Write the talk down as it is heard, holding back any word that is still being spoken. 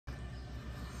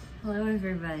Hello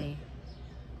everybody.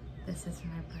 This is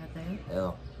my brother.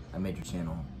 Hello. I made your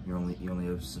channel. You only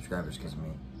have subscribers because of me.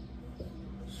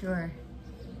 Sure.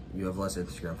 You have less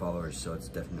Instagram followers, so it's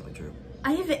definitely true.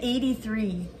 I have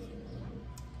 83.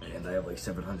 And I have like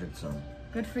 700, so.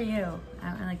 Good for you. I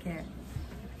don't really care.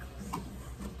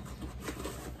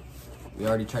 We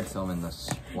already tried filming this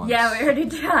once. Yeah, we already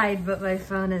tried, but my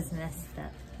phone is messed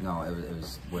up. No, it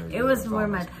was where. It was where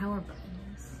my power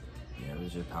button is. Yeah, it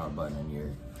was your power button and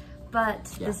your.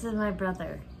 But yeah. This is my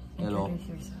brother. Hello.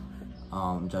 Introduce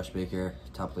yourself. Josh Baker.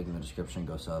 Top link in the description.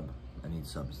 Go sub. I need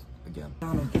subs again.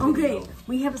 Okay,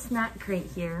 we have a snack crate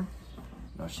here.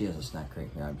 No, she has a snack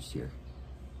crate here. I'm just here.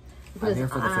 Because, I'm here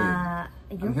for the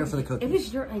food. I'm here for the cookies. It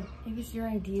was your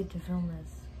idea to film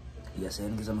this. Yes,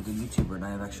 and because I'm a good YouTuber and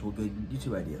I have actual good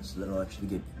YouTube ideas that'll actually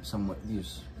get somewhat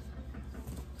views.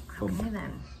 Boom. Okay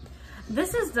then.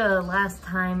 This is the last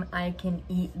time I can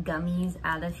eat gummies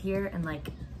out of here and like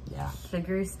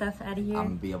sugar stuff out of here. I'm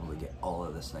gonna be able to get all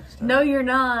of this next time. No, you're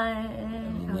not. I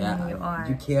mean, Oh, you are.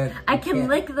 You can't. I can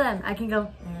lick them. I can go.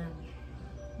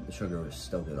 The sugar was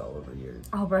still good all over your.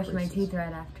 I'll brush my braces. teeth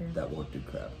right after. That won't do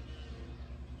crap.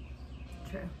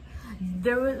 True.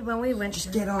 There was when we went.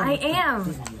 Just get on. I am.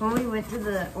 When we went to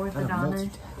the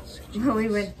orthodontist. When we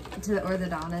went to the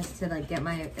orthodontist to like get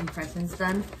my impressions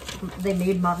done, they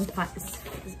made mom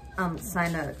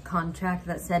sign a contract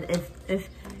that said if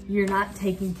you're not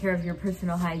taking care of your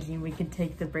personal hygiene, we could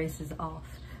take the braces off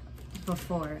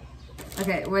before.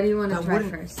 Okay, what do you want to try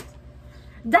first?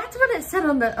 That's what it said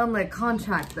on the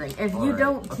contract thing. If you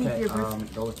don't keep your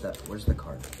go with that. Where's the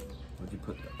card? Where'd you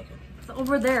put that? Okay. It's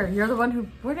over there. You're the one who.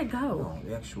 Where'd it go? No,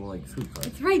 the actual like food card.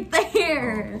 It's right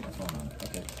there. Oh, that's all on it.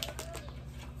 Okay.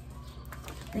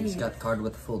 It's got card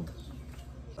with food.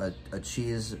 A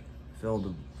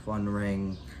cheese-filled fun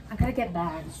ring. I gotta get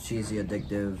bags. It's cheesy,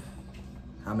 addictive.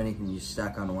 How many can you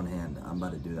stack on one hand? I'm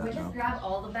about to do that We now. just grab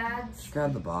all the bags. Just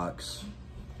grab the box.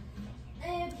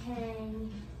 Okay.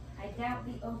 I doubt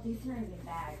these aren't even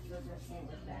bags. Those are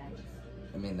sandwich bags.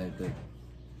 I mean, they're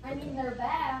I mean, they're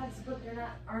bags, but they're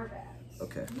not our bags.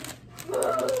 okay.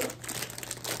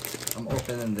 I'm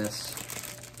opening this.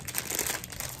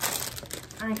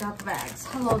 I got the bags.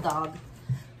 Hello, dog.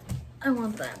 I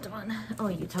want that one. Oh,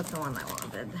 you took the one I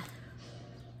wanted.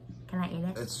 Can I eat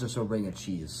it? It's just a ring of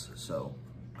cheese, so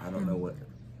I don't know what.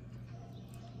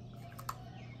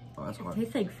 Oh, that's hard. It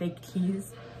tastes like fake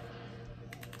cheese.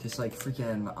 Tastes like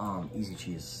freaking easy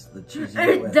cheese. The cheese you It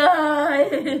get with does.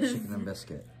 chicken and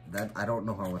biscuit. That I don't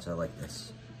know how much I like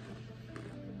this.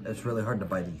 It's really hard to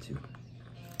bite into.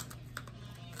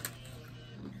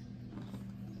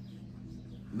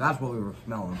 That's what we were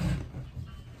smelling.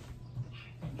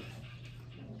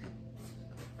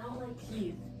 I don't like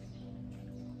cheese.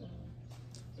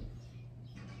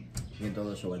 You can throw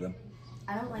this away then.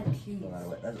 I don't like cheese.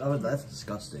 That's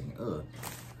disgusting. Ugh.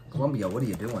 Columbia, what are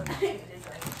you doing?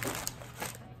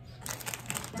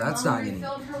 That's not getting.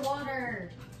 Filled her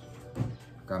water.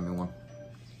 Grab me one.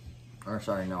 Or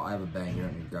sorry, no, I have a bang. You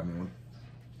don't need to grab me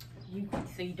one.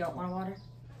 So you don't want water?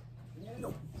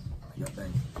 Nope. I got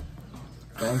bang.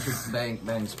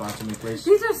 Bang, sponsor me, please.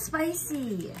 These are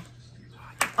spicy.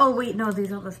 Oh wait, no,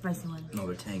 these aren't the spicy ones. No,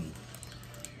 they're tangy.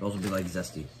 Those will be like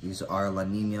zesty. These are La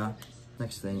Nina.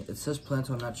 Next thing, it says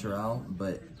Planto Natural,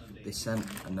 but they sent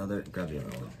another. Grab the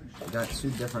other one. We got two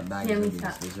different bags of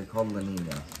these. These are called La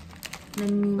Nina.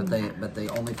 But they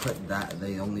only put that.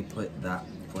 They only put that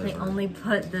flavor. They only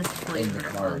put this flavor in the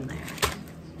card. on there.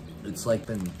 It's like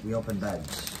we open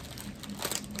bags.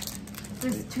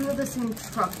 There's two of the same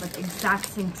truck with the exact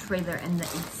same trailer and the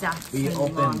exact same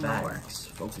open lawnmower. bags.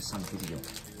 Focus on video.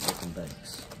 Open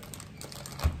bags.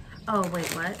 Oh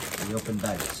wait, what? We open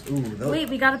bags. Ooh, those. Wait,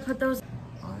 we gotta put those.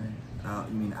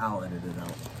 You mean I'll edit it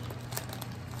out.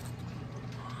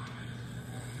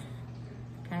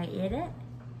 Can I eat it?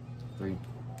 3, 2,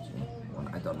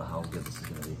 1. I don't know how good this is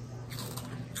gonna be.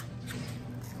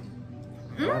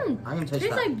 Mmm. I'm gonna taste Tastes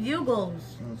that. like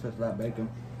bugles. I'm gonna taste that bacon.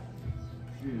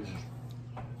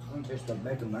 I'm gonna taste that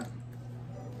bacon there.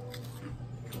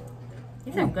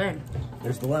 These are good.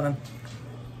 There's the lemon.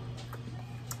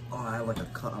 Oh, I have like a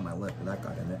cut on my lip. That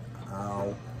got in it.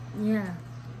 Ow. Yeah.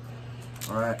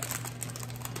 All right.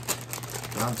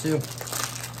 Round 2.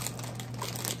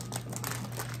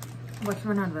 Which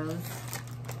one are those?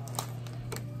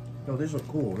 Yo, these look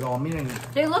cool. Yo, I'm eating.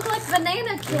 They look like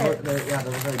banana chips. They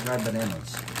look like dried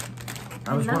bananas.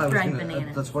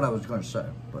 Bananas. That's what I was going to say,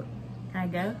 but. Can I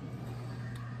go?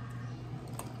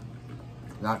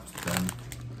 That's done.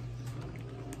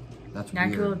 That's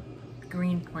Natural weird.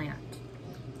 green plant.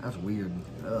 That's weird.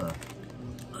 Ugh.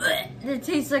 It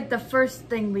tastes like the first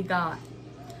thing we got.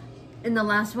 in the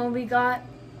last one we got,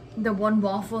 the one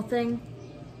waffle thing.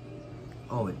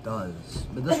 Oh, it does.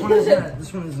 But this one isn't.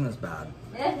 This one isn't as bad.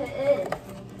 Yes, it is.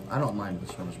 I don't mind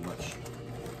this one as much.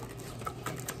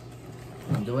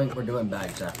 We're doing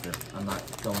bags after. I'm not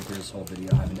going through this whole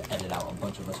video having to edit out a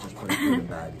bunch of us just putting food in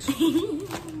bags.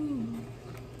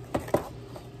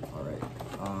 Alright.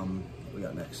 We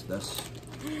got next this.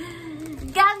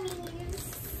 Gummies.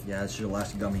 Yeah, it's your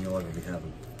last gummy you'll ever be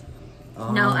having.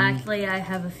 No, actually I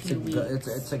have a few weeks.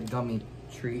 It's a gummy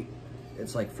treat.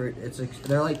 It's like fruit.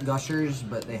 They're like Gushers,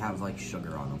 but they have like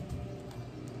sugar on them.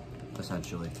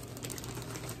 Essentially.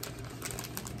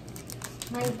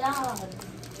 My dog.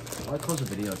 While I close the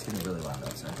video, it's getting really loud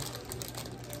outside.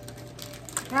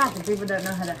 Yeah, the people don't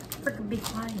know how to freaking be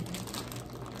quiet.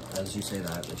 As you say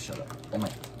that, they shut up. Oh my.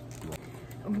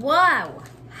 Wow.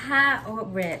 How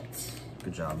ripped.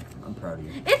 Good job. I'm proud of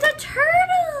you. It's a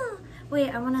turtle!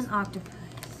 Wait, I want an octopus.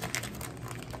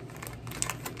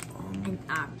 An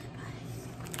octopus.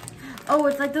 Oh,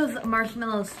 it's like those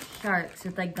marshmallow sharks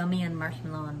with like gummy and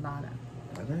marshmallow on bottom.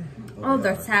 Are they? Oh,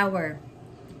 they're sour.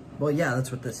 Well, yeah,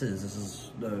 that's what this is. This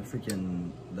is the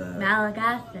freaking...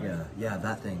 Malagasy. Yeah,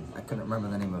 that thing. I couldn't remember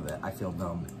the name of it. I feel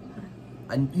dumb.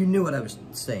 You knew what I was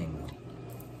saying, though.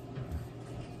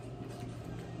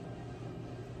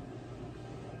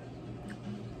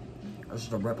 I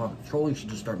just rip on Trolleys should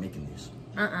just start making these.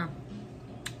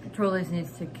 Trolleys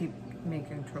needs to keep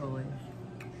making trolleys.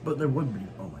 But there would be.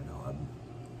 Oh my god.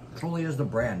 Trolley is the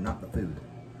brand, not the food.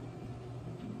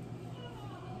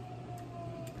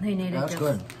 They need That's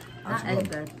good. That is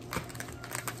good.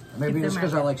 Maybe just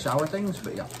because I like sour things,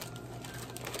 but yeah.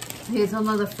 Here's some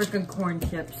of the freaking corn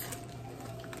chips.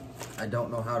 I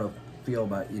don't know how to feel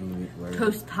about eating meat.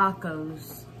 Toast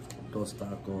tacos. Toast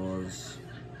tacos.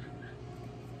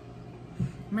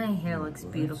 My hair looks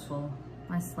beautiful.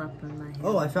 I slept in my hair.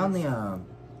 Oh, I found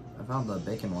the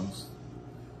bacon ones.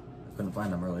 I couldn't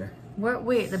find them earlier. What?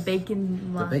 Wait, the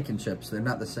bacon. The bacon chips. They're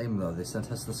not the same though. They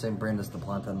sent us the same brand as the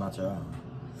Planta Natural.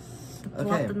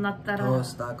 Okay.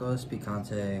 Toast tacos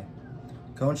picante.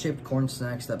 Cone-shaped corn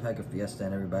snacks that pack a fiesta,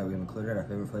 and every bite we've included our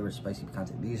favorite flavor, spicy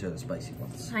picante. These are the spicy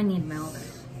ones. I need milk.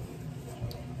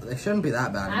 They shouldn't be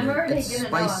that bad. I'm already gonna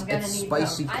know I'm gonna it's need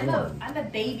spicy milk. corn. I'm a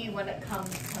baby when it comes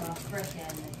to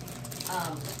frickin'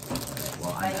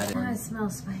 Well, I it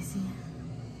smells spicy.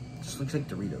 It just looks like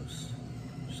Doritos.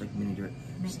 Just like mini Doritos.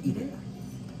 Just eat it.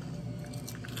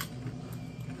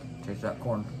 Taste that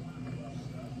corn.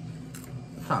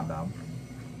 It's not bad.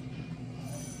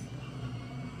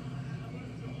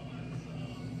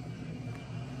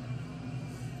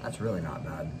 That's really not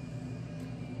bad.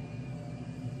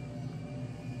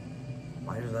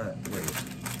 Why is that? Wait.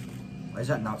 Why is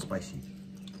that not spicy?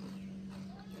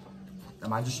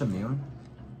 Am I just immune?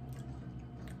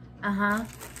 Uh-huh.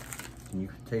 Can you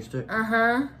taste it?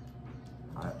 Uh-huh.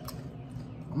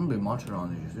 I'm gonna be munching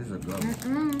on these. These are good.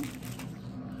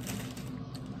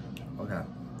 Okay.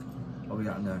 What we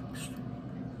got next?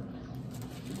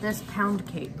 This pound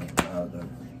cake.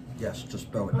 Yes,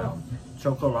 just throw it down.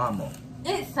 Chocoramo.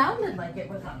 It sounded like it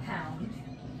was a pound.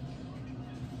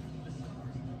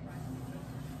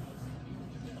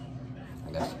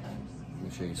 I guess.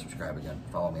 Make sure you subscribe again.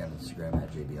 Follow me on Instagram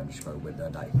at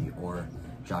jb_widda.e or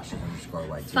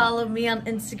Josh_YT. Follow me on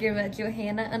Instagram at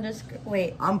Johanna_.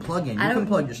 Wait. I'm plugging. You can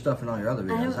plug your stuff in all your other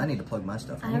videos. I need to plug my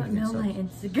stuff. I don't know my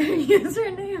Instagram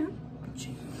username.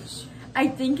 Jeez. I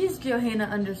think it's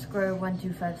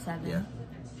Johanna_1257. Yeah.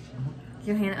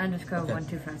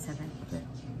 Johanna_1257. Okay.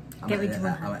 I'm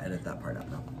gonna edit that part out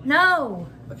now. No!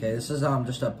 Okay, this is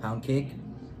just a pound cake.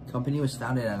 Company was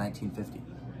founded in 1950.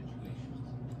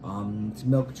 It's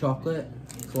milk chocolate,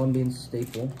 Colombian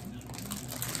staple.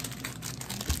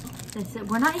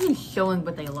 We're not even showing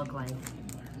what they look like.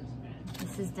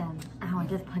 This is done. Ow, I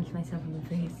just punched myself in the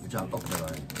face. Good job. Okay,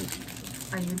 alright, please.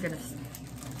 Are you gonna...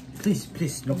 Please,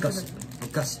 no cuss. No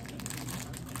cuss.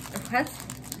 A cuss?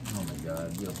 Oh my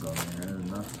god, you'll go there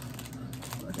enough.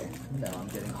 Okay, now I'm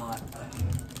getting hot.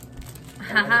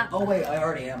 Oh wait, I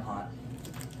already am hot.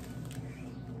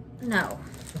 No.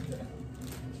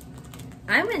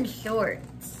 I'm in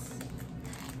shorts.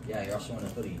 Yeah, you're also in a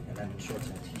hoodie, and I'm in shorts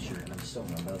and a t-shirt, and I'm still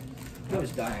in my boat. I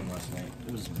was dying last night.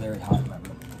 It was very hot in my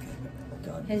room. Oh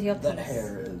god. Here's your that piece.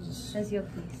 hair is... Here's your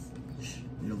piece. Shh,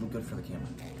 you look good for the camera.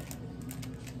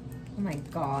 Oh my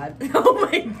god. Oh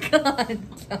my god,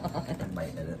 John. I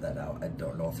might edit that out. I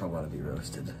don't know if I want to be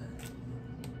roasted.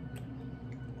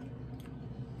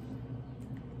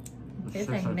 It's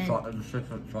like mint. It's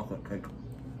a chocolate cake.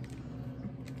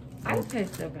 I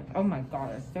taste so good. Oh my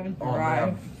god, it's so dry.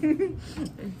 Oh,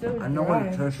 It's so dry. I know what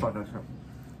it tastes like.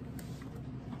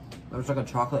 There's like a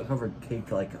chocolate covered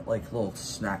cake, like little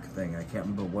snack thing. I can't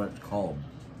remember what it's called.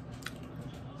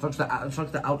 It's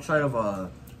like the outside of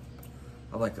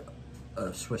like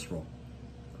a Swiss roll,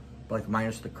 but like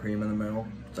minus the cream in the middle.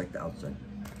 It's like the outside.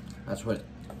 That's what it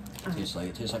tastes like.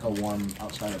 It tastes like a warm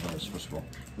outside of a Swiss roll.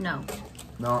 No.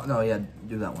 No, yeah,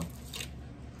 do that one.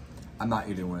 I'm not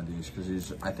eating one of these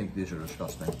because I think these are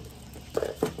disgusting.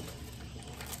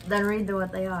 Then read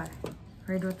what they are.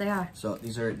 Read what they are. So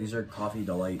these are coffee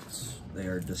delights. They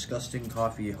are disgusting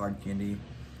coffee hard candy,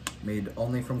 made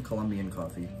only from Colombian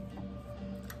coffee.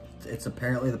 It's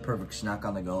apparently the perfect snack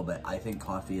on the go, but I think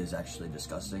coffee is actually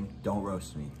disgusting. Don't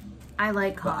roast me. I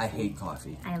like coffee. But I hate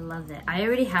coffee. I love it. I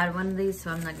already had one of these, so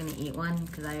I'm not gonna eat one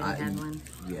because I already had one.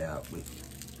 Yeah,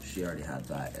 she already had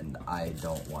that, and I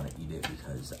don't want to eat it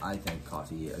because I think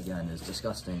coffee, again, is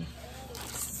disgusting.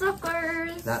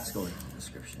 Suckers! That's going in the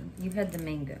description. You had the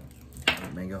mango.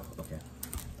 Mango? Okay.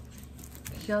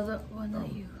 Show the one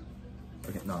that you...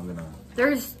 Okay, no, I'm gonna...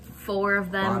 There's 4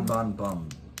 of them. Bon Bum.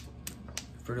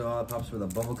 Fruity Lollipops with a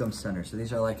bubblegum center. So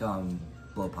these are like,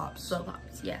 blow pops. Blow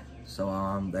pops, yeah. So,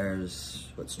 there's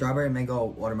strawberry, mango,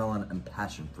 watermelon, and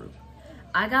passion fruit.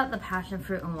 I got the passion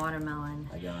fruit and watermelon.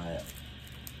 I got...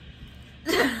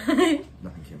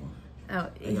 Nothing came off.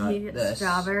 Oh,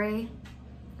 strawberry.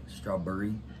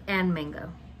 Strawberry. And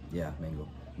mango. Yeah, mango.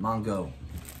 Mango.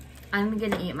 I'm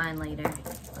gonna eat mine later.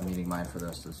 I'm eating mine for the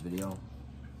rest of this video.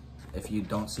 If you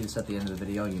don't see this at the end of the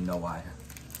video, you know why.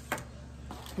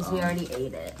 Because we already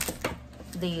ate it.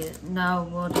 No,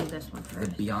 we'll do this one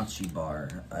first. The Bianchi bar.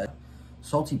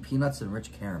 Salty peanuts and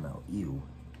rich caramel. Ew.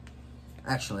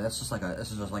 Actually, this is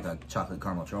just like a chocolate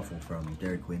caramel truffle from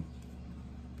Dairy Queen.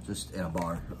 Just in a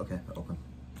bar. Okay, open.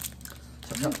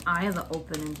 So, I have the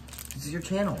opening. this is your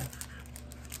channel.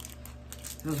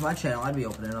 If it was my channel, I'd be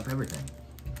opening up everything.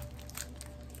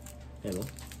 Hello?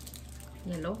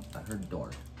 Hello? I heard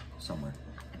door somewhere.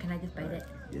 Can I just bite it?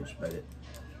 Yeah, just bite it.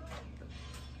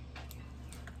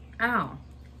 Ow.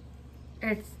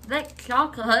 It's thick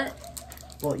chocolate.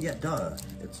 Well, yeah, duh.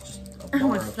 It's just a Oh,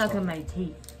 bar it's of stuck in chocolate. my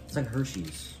teeth. It's like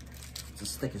Hershey's. It's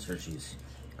as thick as Hershey's.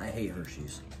 I hate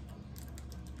Hershey's.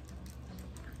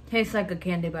 Tastes like a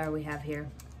candy bar we have here.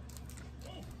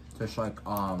 Tastes like,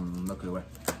 Milky Way.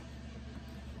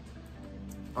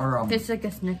 Or, Tastes like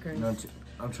a Snickers. no,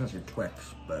 I'm trying to say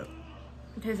Twix, but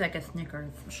It tastes like a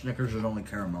Snickers. Snickers is only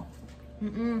caramel.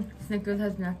 Snickers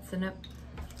has nuts in it.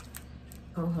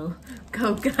 Oh,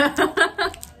 Coca.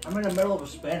 I'm in the middle of a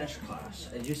Spanish class.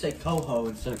 Did you say coho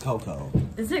instead of cocoa?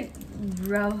 Is it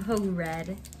Rojo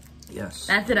Red? Yes.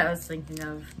 That's what I was thinking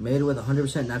of. Made with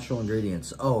 100% natural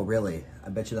ingredients. Oh, really? I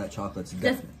bet you that chocolate's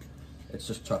definite. It's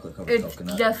just chocolate covered It's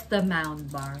coconut. just the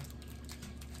Mound bar.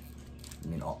 I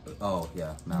mean, oh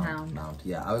yeah, Mound.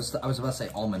 Yeah, I was about to say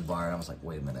almond bar, and I was like,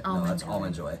 wait a minute, no, that's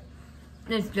Almond Joy.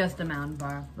 It's just a Mound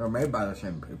bar. They're made by the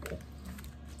same people.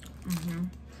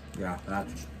 Yeah,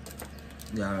 that's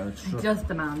true. Just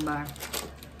the Mound bar.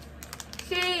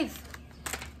 Cheese.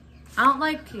 I don't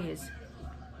like cheese.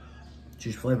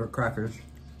 Cheese flavored crackers,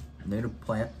 native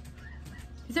plant.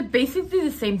 These are basically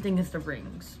the same thing as the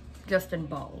rings, just in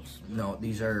balls. No,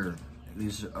 these are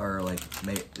like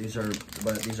made. These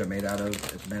are made out of.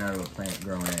 It's made out of a plant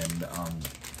grown in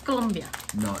Colombia.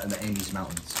 No, in the Andes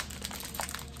Mountains.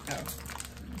 Oh.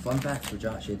 Fun fact for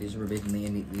Josh: yeah, these were made in the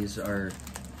Andes. These are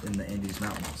in the Andes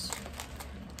Mountains.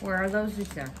 Where are those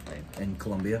exactly? In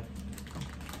Colombia.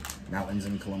 Mountains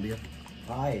in Colombia.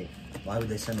 Hi. Why would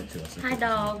they send it to us? Hi,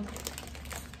 dog.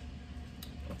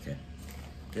 Okay.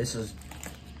 This is,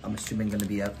 I'm assuming, going to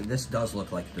be. This does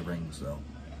look like the rings, though.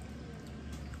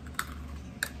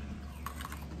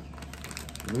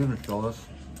 Did we even show this?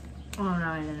 Oh, no,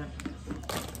 I didn't.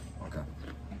 Okay.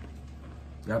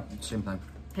 Yep, same thing.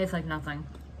 Tastes like nothing.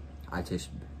 I taste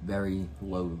very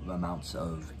low amounts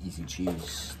of easy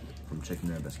cheese from Chicken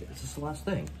Dinner Biscuit. Is this the last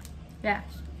thing? Yes.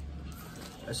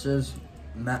 This is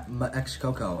my ex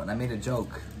Coco, and I made a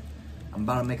joke. I'm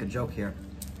about to make a joke here.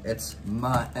 It's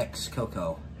my ex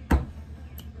Coco.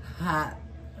 Ha!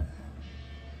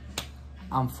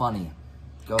 I'm funny.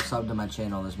 Go sub to my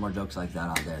channel. There's more jokes like that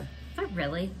out there. Not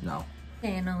really. No.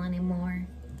 Channel anymore.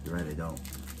 You're right, I don't.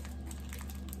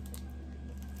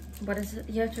 What is it?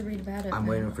 You have to read about it. I'm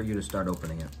waiting for you to start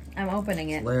opening it. I'm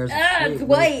opening it. Layers of it's sweet-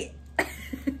 white.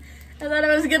 I thought it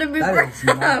was gonna be That brown. is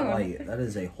not white. That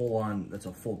is a that's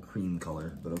a full cream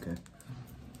color, but okay.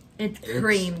 It's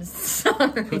cream.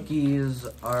 Sorry. Cookies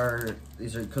are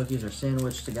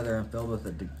sandwiched together and filled with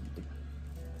a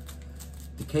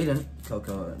decadent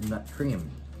coconut cream.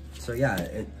 So yeah,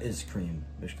 it is cream.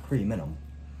 There's cream in them.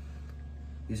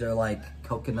 These are like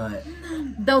coconut.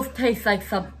 Those taste like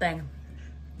something.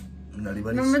 Nutty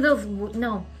Buddies? Remember those,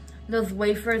 those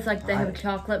wafers, like they have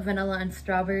chocolate, vanilla, and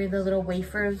strawberry, the little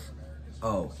wafers?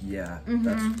 Oh, yeah.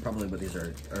 That's probably what these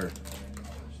are.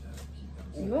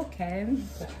 You okay?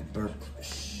 Burp.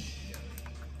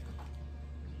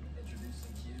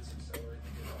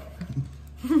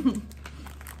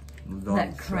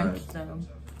 That crunch, though.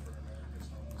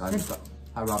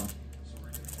 Hi, Rob.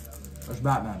 There's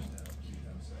Batman.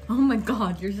 Oh my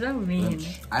god, you're so mean.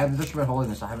 I have just been holding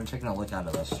this. I haven't taken a look out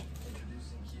of this.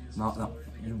 No.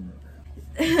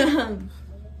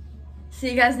 See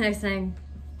you guys next time.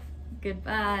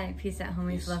 Goodbye. Peace out,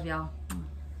 homies. Love y'all.